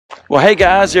Well, hey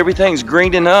guys, everything's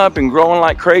greening up and growing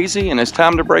like crazy, and it's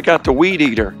time to break out the weed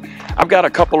eater. I've got a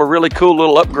couple of really cool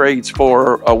little upgrades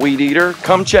for a weed eater.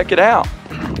 Come check it out.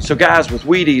 So guys, with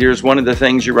weed eaters, one of the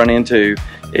things you run into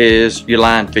is your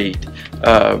line feed.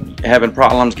 Having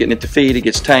problems getting it to feed, it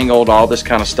gets tangled, all this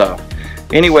kind of stuff.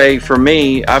 Anyway, for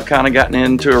me, I've kind of gotten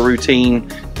into a routine.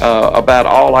 About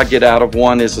all I get out of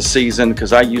one is a season,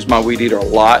 because I use my weed eater a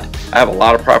lot. I have a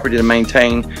lot of property to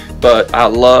maintain, but I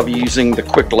love using the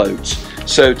quick loads.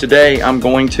 So today I'm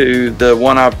going to, the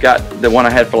one I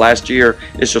had for last year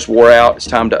is just wore out. It's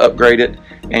time to upgrade it,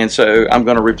 and so I'm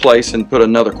going to replace and put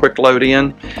another quick load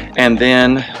in. And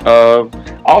then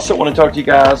also want to talk to you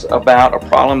guys about a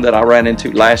problem that I ran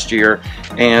into last year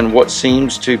and what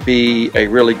seems to be a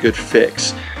really good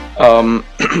fix.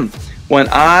 When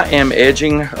I am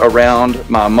edging around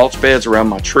my mulch beds, around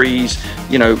my trees,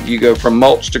 you know, you go from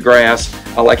mulch to grass.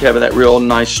 I like having that real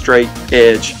nice straight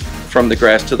edge from the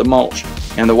grass to the mulch.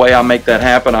 And the way I make that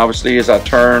happen, obviously, is I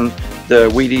turn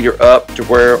the weed eater up to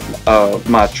where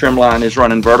my trim line is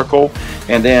running vertical,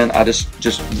 and then I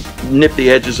just nip the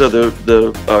edges of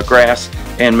the grass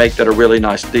and make that a really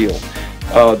nice deal.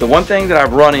 The one thing that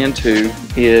I've run into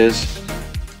is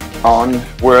on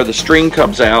where the string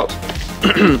comes out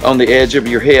on the edge of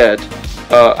your head.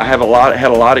 I had a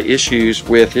lot of issues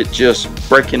with it just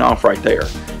breaking off right there,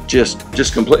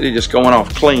 just completely just going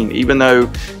off clean, even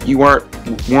though you weren't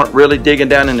really digging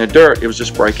down in the dirt. It was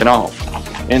just breaking off.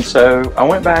 And so I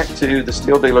went back to the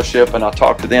Stihl dealership and I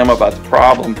talked to them about the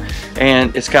problem,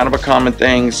 and it's kind of a common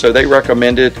thing, so they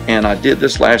recommended, and I did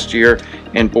this last year,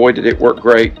 and boy did it work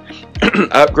great.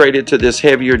 I upgraded to this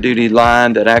heavier duty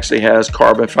line that actually has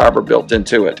carbon fiber built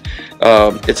into it.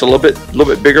 It's a little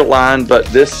bit bigger line, but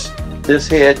this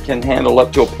head can handle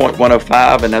up to a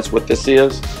 0.105, and that's what this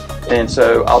is. And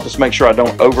so I'll just make sure I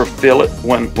don't overfill it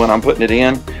when I'm putting it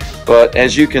in. But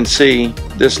as you can see,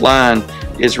 this line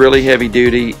is really heavy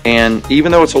duty, and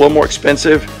even though it's a little more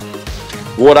expensive,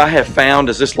 what I have found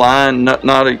is this line not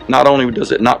only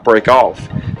does it not break off,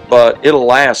 but it'll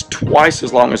last twice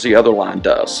as long as the other line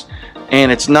does,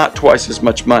 and it's not twice as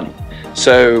much money.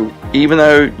 So even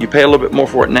though you pay a little bit more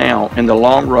for it now, in the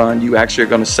long run you actually are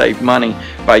going to save money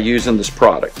by using this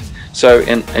product. So,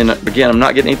 and again, I'm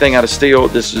not getting anything out of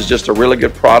Stihl. This is just a really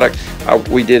good product.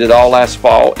 We did it all last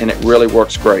fall, and it really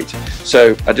works great.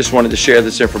 So I just wanted to share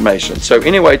this information. So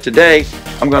anyway, today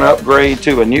I'm going to upgrade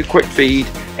to a new quick feed,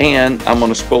 and I'm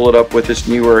going to spool it up with this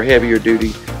newer, heavier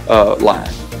duty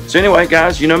line. So anyway,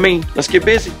 guys, you know me, let's get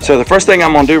busy. So the first thing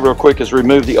I'm going to do real quick is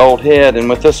remove the old head, and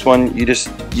with this one you just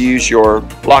use your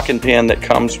locking pin that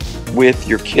comes with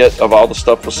your kit of all the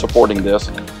stuff for supporting this.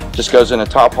 Just goes in a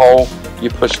top hole. You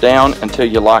push down until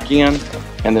you lock in,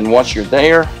 and then once you're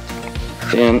there,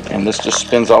 and this just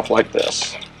spins off like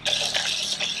this.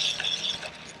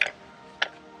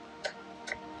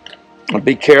 And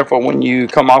be careful when you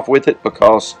come off with it,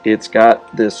 because it's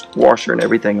got this washer and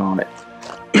everything on it.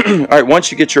 Alright,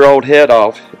 once you get your old head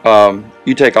off,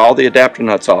 you take all the adapter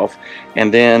nuts off,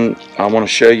 and then I want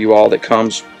to show you all that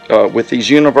comes with these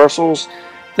universals.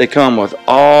 They come with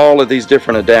all of these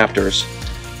different adapters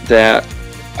that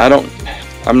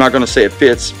I'm not going to say it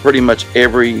fits pretty much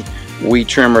every weed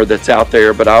trimmer that's out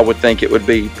there, but I would think it would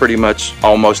be pretty much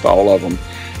almost all of them.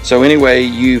 So anyway,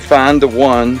 you find the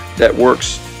one that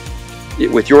works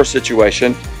with your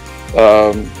situation,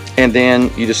 and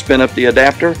then you just spin up the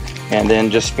adapter and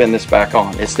then just spin this back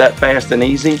on. It's that fast and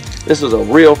easy. This is a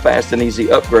real fast and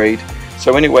easy upgrade.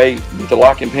 So anyway, with the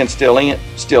locking pin still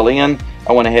in,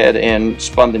 I went ahead and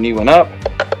spun the new one up,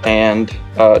 and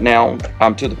now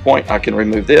I'm to the point I can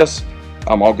remove this.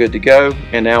 I'm all good to go,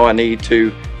 and now I need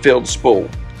to fill the spool.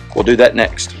 We'll do that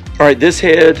next. All right, this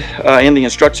head, in the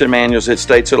instruction manuals it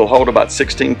states it'll hold about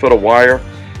 16 foot of wire.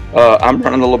 I'm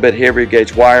running a little bit heavier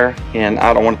gauge wire, and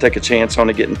I don't want to take a chance on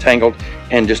it getting tangled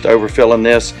and just overfilling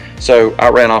this, so I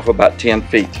ran off about 10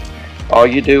 feet. All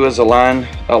you do is align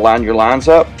your lines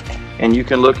up, and you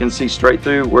can look and see straight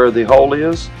through where the hole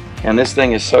is. And this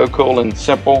thing is so cool and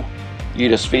simple. You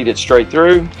just feed it straight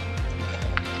through,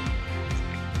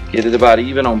 get it about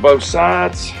even on both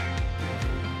sides,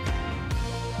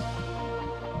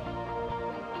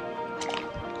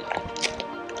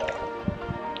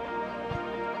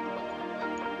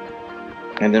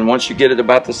 and then once you get it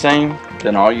about the same,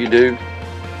 then all you do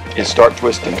is start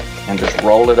twisting it and just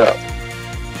roll it up.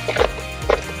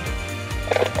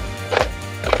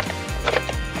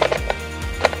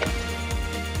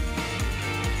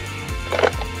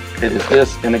 It is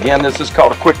this, and again, this is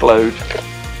called a quick load,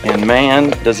 and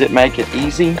man, does it make it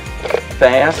easy,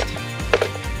 fast.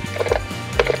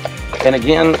 And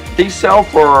again, these sell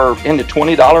for in the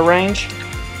 $20 range.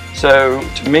 So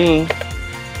to me,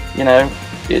 you know,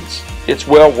 it's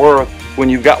well worth when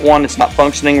you've got one that's not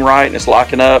functioning right and it's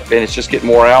locking up and it's just getting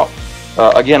wore out.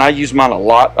 Again, I use mine a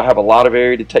lot. I have a lot of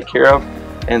area to take care of,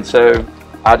 and so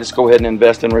I just go ahead and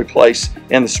invest and replace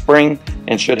in the spring,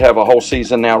 and should have a whole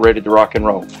season now ready to rock and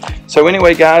roll. So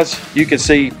anyway, guys, you can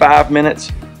see 5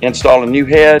 minutes, install a new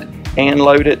head and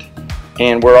load it,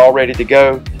 and we're all ready to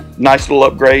go. Nice little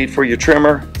upgrade for your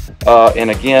trimmer,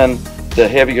 and again, the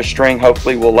heavier string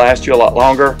hopefully will last you a lot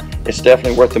longer. It's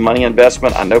definitely worth the money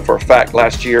investment. I know for a fact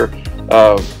last year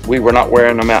we were not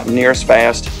wearing them out near as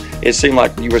fast. It seemed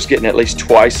like you was getting at least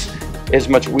twice as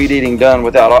much weed eating done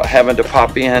without having to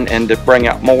pop in and to bring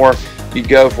out more. You'd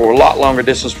go for a lot longer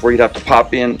distance before you'd have to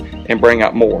pop in and bring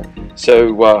out more.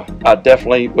 So I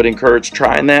definitely would encourage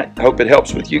trying that. Hope it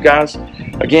helps with you guys.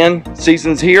 Again,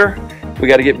 season's here. We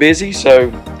got to get busy. So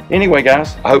anyway,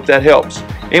 guys, I hope that helps.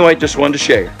 Anyway, just wanted to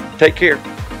share. Take care.